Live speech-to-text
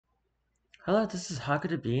Hello, this is Haku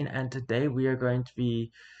the Bean, and today we are going to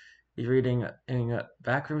be reading in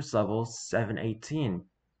Backrooms level 718,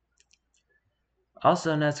 also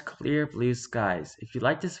known as Clear Blue Skies. If you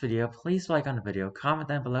like this video, please like on the video, comment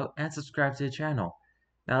down below, and subscribe to the channel.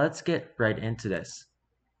 Now let's get right into this.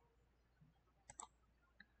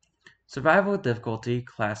 Survival difficulty,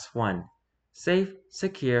 Class 1. Safe,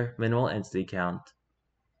 secure, minimal entity count.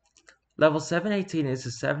 Level 718 is the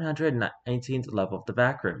 719th level of the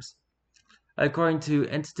Backrooms. According to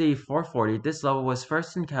Entity 440, this level was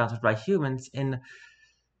first encountered by humans in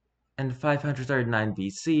 539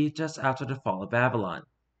 BC, just after the fall of Babylon,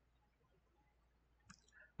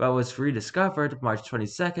 but was rediscovered March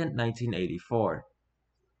 22, 1984.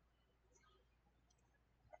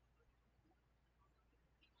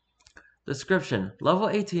 Description: Level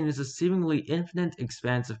 18 is a seemingly infinite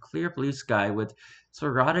expanse of clear blue sky with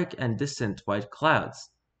sporadic and distant white clouds.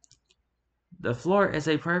 The floor is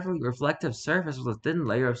a perfectly reflective surface with a thin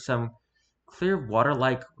layer of some clear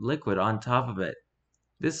water-like liquid on top of it.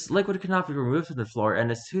 This liquid cannot be removed from the floor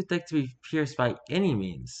and is too thick to be pierced by any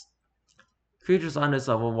means. Creatures on this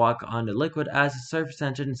level walk on the liquid as the surface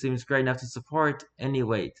tension seems great enough to support any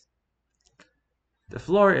weight. The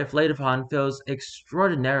floor, if laid upon, feels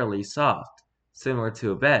extraordinarily soft, similar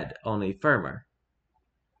to a bed, only firmer.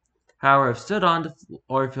 However, if stood on, the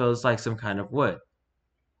floor feels like some kind of wood.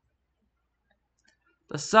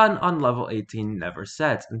 The sun on level 18 never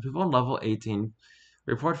sets, and people on level 18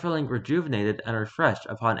 report feeling rejuvenated and refreshed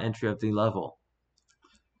upon entry of the level.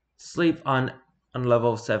 Sleep on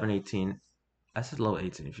level 718. I said level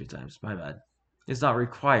 18 a few times, my bad. Is not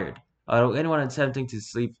required, although anyone attempting to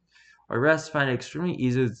sleep or rest find it extremely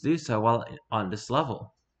easy to do so while on this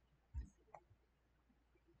level.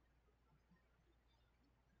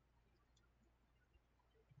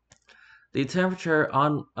 The temperature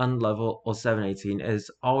on level 718 is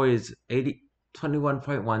always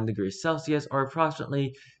 21.1 degrees Celsius or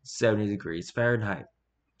approximately 70 degrees Fahrenheit.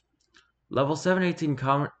 Level 718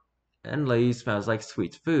 commonly smells like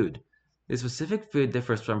sweet food. The specific food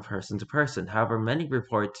differs from person to person. However, many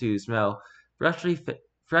report to smell freshly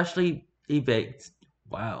baked,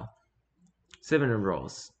 cinnamon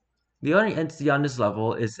rolls. The only entity on this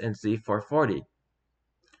level is Entity 440,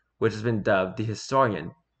 which has been dubbed the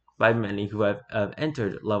Historian by many who have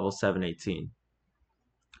entered level 718.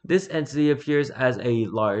 This entity appears as a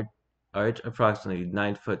large, approximately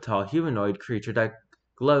 9-foot tall humanoid creature that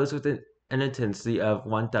glows with an intensity of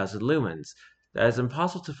 1000 lumens that is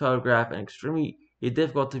impossible to photograph and extremely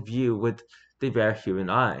difficult to view with the bare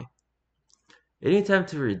human eye. Any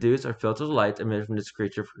attempt to reduce or filter the light emitted from this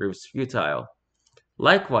creature proves futile.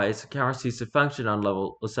 Likewise, the camera ceases to function on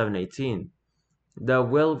level 718, though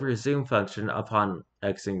will resume function upon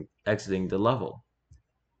exiting the level.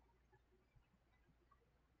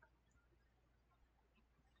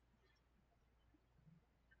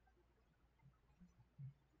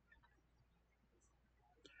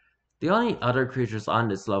 The only other creatures on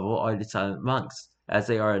this level are the Silent Monks, as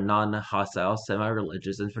they are a non-hostile,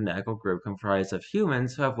 semi-religious, and fanatical group comprised of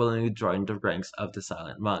humans who have willingly joined the ranks of the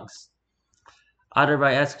Silent Monks, either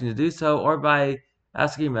by asking to do so or by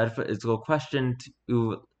asking a metaphysical question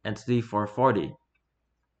to Entity 440.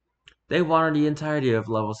 They wander the entirety of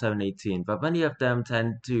level 718, but many of them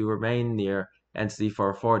tend to remain near Entity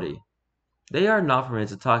 440. They are not permitted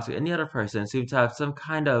to talk to any other person and seem to have some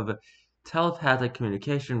kind of telepathic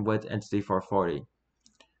communication with Entity 440.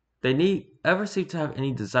 They ever seem to have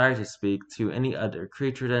any desire to speak to any other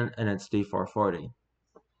creature than an Entity 440.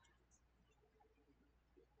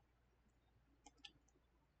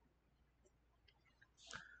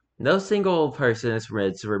 No single person is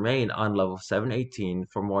permitted to remain on level 718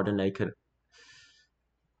 for more than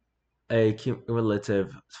a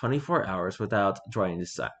cumulative 24 hours without joining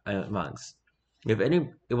the monks. If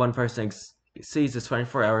any one person exceeds the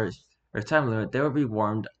 24 hours or time limit, they will be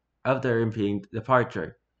warned of their impending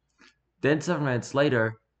departure. Then 7 minutes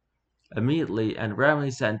later, immediately and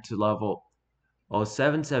randomly sent to level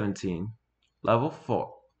 717, level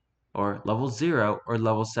 4, or level 0, or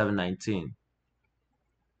level 719.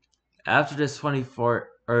 After this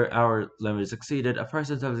 24-hour limit is exceeded, a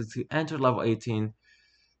person attempting to enter level 18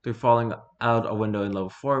 through falling out a window in level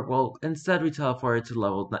 4 will instead be teleported to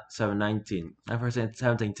level 719. A person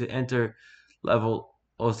attempting to enter level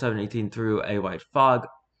 718 through a white fog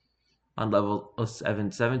on level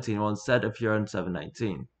 717 will instead appear on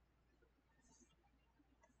 719.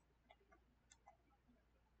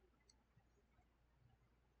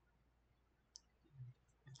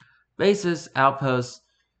 Bases, outposts,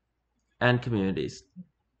 and communities.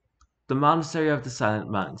 The Monastery of the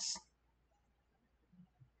Silent Monks.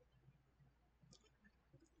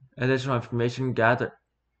 Additional information gathered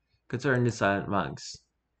concerning the silent monks.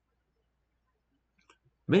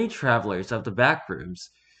 Many travelers of the back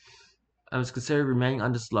rooms considered remaining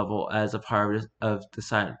on this level as a part of the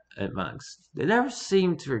silent monks. They never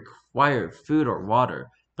seemed to require food or water,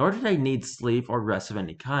 nor did they need sleep or rest of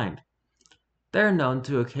any kind. They are known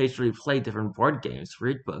to occasionally play different board games,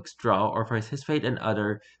 read books, draw, or participate in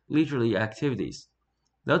other leisurely activities.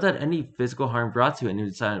 Note that any physical harm brought to any of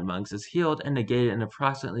the silent monks is healed and negated in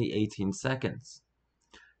approximately 18 seconds.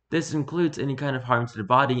 This includes any kind of harm to the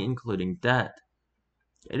body, including death.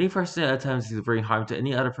 Any person that attempts to bring harm to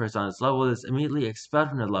any other person on this level is immediately expelled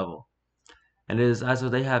from the level, and it is as though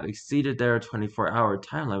they have exceeded their 24-hour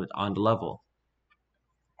time limit on the level.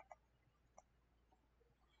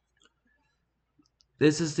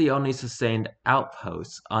 This is the only sustained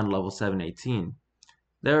outpost on level 718.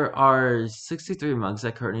 There are 63 monks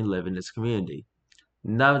that currently live in this community.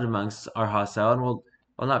 None of the monks are hostile and will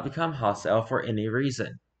not become hostile for any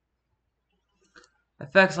reason.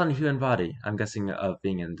 Effects on the human body, I'm guessing of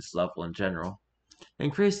being in this level in general.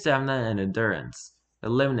 Increased stamina and endurance.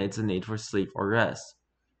 Eliminates the need for sleep or rest.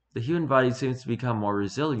 The human body seems to become more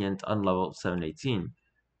resilient on level 718.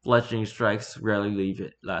 Bludgeoning strikes rarely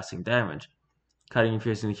leave lasting damage. Cutting and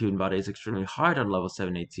piercing the human body is extremely hard on level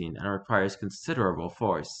 718 and requires considerable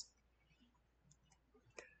force.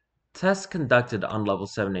 Tests conducted on level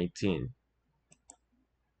 718.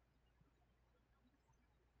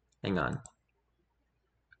 Hang on.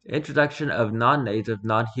 Introduction of non-native,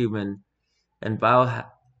 non-human, and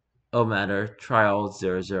biomatter trial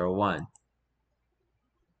 001.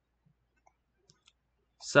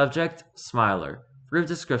 Subject, Smiler. Brief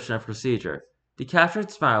description of procedure. The captured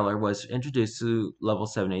Smiler was introduced to level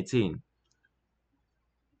 718.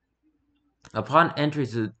 Upon entry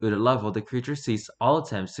to the level, the creature ceased all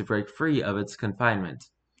attempts to break free of its confinement.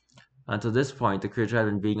 Until this point, the creature had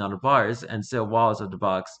been being on the bars and steel walls of the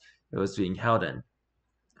box it was being held in.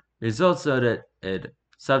 Results noted: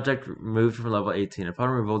 subject moved from level 18. Upon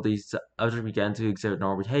removal, the subject began to exhibit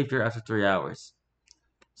normal behavior after 3 hours.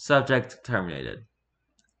 Subject terminated.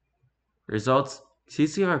 Results: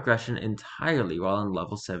 ceasing of aggression entirely while on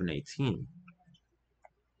level 718.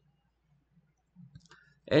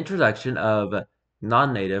 Introduction of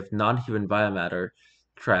non-native, non-human biomatter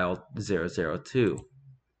trial 002.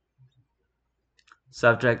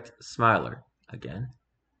 Subject, Smiler. Again.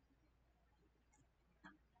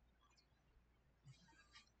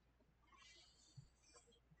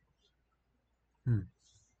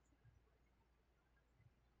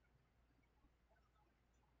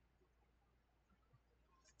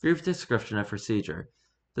 Brief description of procedure.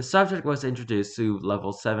 The subject was introduced to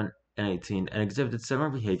level 7 and 18 and exhibited similar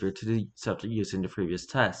behavior to the subject used in the previous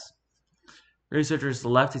test. Researchers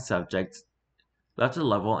left the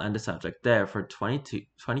level and the subject there for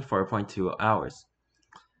 24.2 hours.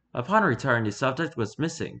 Upon return, the subject was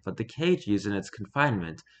missing, but the cage used in its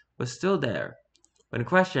confinement was still there. When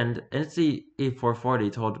questioned,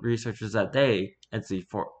 NC-440 told researchers that they,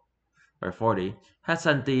 NC-40, had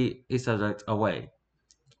sent the subject away.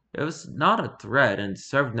 It was not a threat and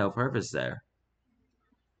served no purpose there.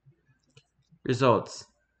 Results: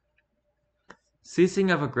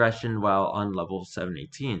 ceasing of aggression while on level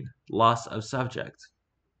 718. Loss of subject.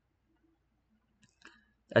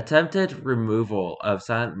 Attempted removal of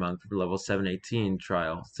Silent Monk from level 718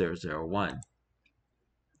 trial 001.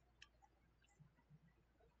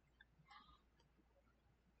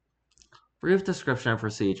 Brief description of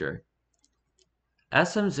procedure.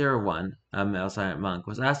 SM01, a male silent monk,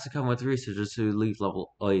 was asked to come with researchers to leave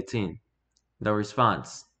level 18. No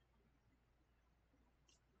response.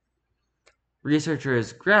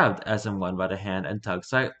 Researchers grabbed SM1 by the hand and tugged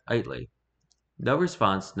slightly. No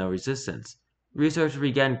response, no resistance. Researchers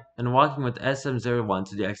began walking with SM01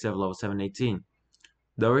 to the exit of level 718.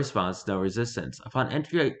 No response, no resistance. Upon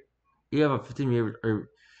entry, you have a 15-meter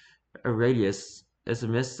radius as a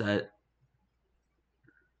mist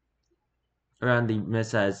around the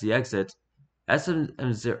mist as the exit.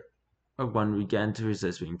 SM01 began to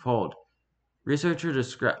resist being pulled. Researchers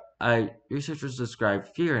described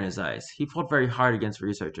fear in his eyes. He pulled very hard against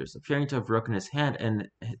researchers, appearing to have broken his hand in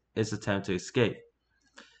his attempt to escape.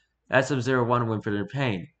 SM01 whimpered in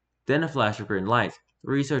pain. Then a flash of green light.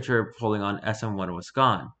 The researcher pulling on SM1 was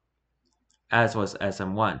gone, as was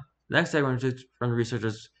SM1. The next day, when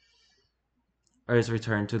researchers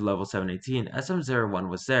returned to level 718, SM01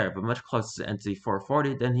 was there, but much closer to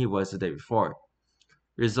NC-440 than he was the day before.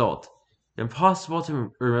 Result: impossible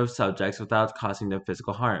to remove subjects without causing them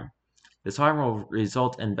physical harm. This harm will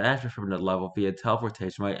result in banishment from the level via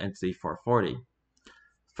teleportation by NC-440.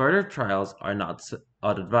 Further trials are not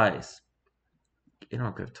advised. You know,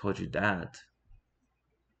 I could have told you that.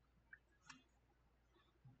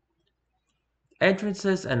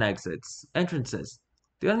 Entrances and exits. Entrances.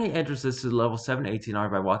 The only entrances to level 718 are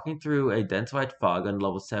by walking through a dense white fog on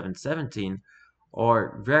level 717,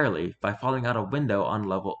 or rarely by falling out a window on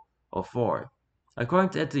level 04. According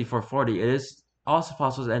to Entity 440, it is also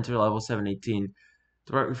possible to enter level 718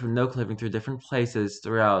 directly from no clipping through different places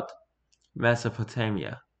throughout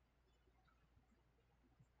Mesopotamia.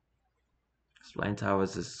 Explains how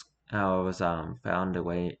it was found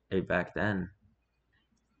away back then.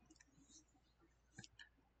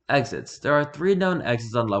 Exits. There are 3 known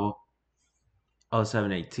exits on level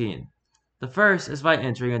 0718. The first is by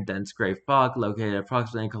entering a dense gray fog located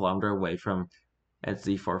approximately a kilometer away from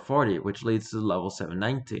Entity 440, which leads to level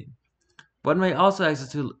 719. One may also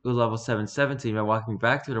exit to level 717 by walking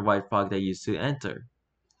back through the white fog they used to enter.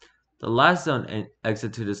 The last known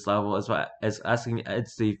exit to this level is asking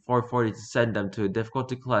Entity 440 to send them to a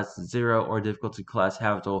difficulty class 0 or difficulty class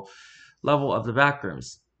habitable level of the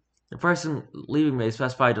backrooms. The person leaving may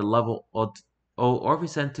specify the level or be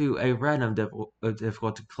sent to a random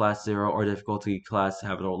difficulty class 0 or difficulty class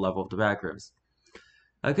habitable level of the backrooms.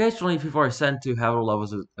 Occasionally, people are sent to habitable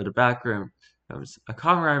levels of the backrooms. A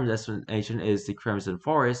common random destination is the Crimson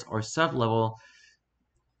Forest or sublevel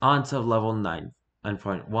on sublevel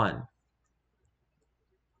 9.1.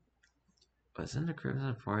 Wasn't the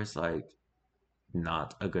Crimson Forest like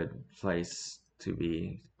not a good place to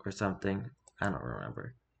be or something? I don't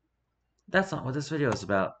remember. That's not what this video is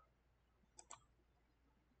about.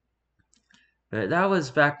 But that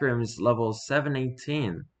was Backrooms level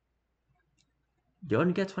 718. You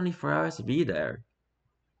only get 24 hours to be there.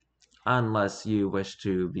 Unless you wish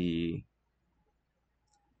to be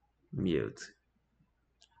mute.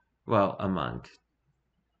 Well, a monk.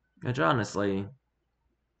 Which honestly,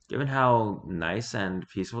 given how nice and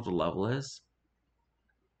peaceful the level is,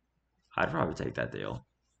 I'd probably take that deal.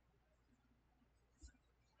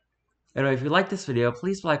 Anyway, if you like this video,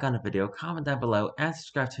 please like on the video, comment down below, and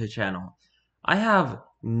subscribe to the channel. I have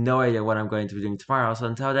no idea what I'm going to be doing tomorrow, so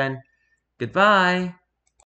until then, goodbye!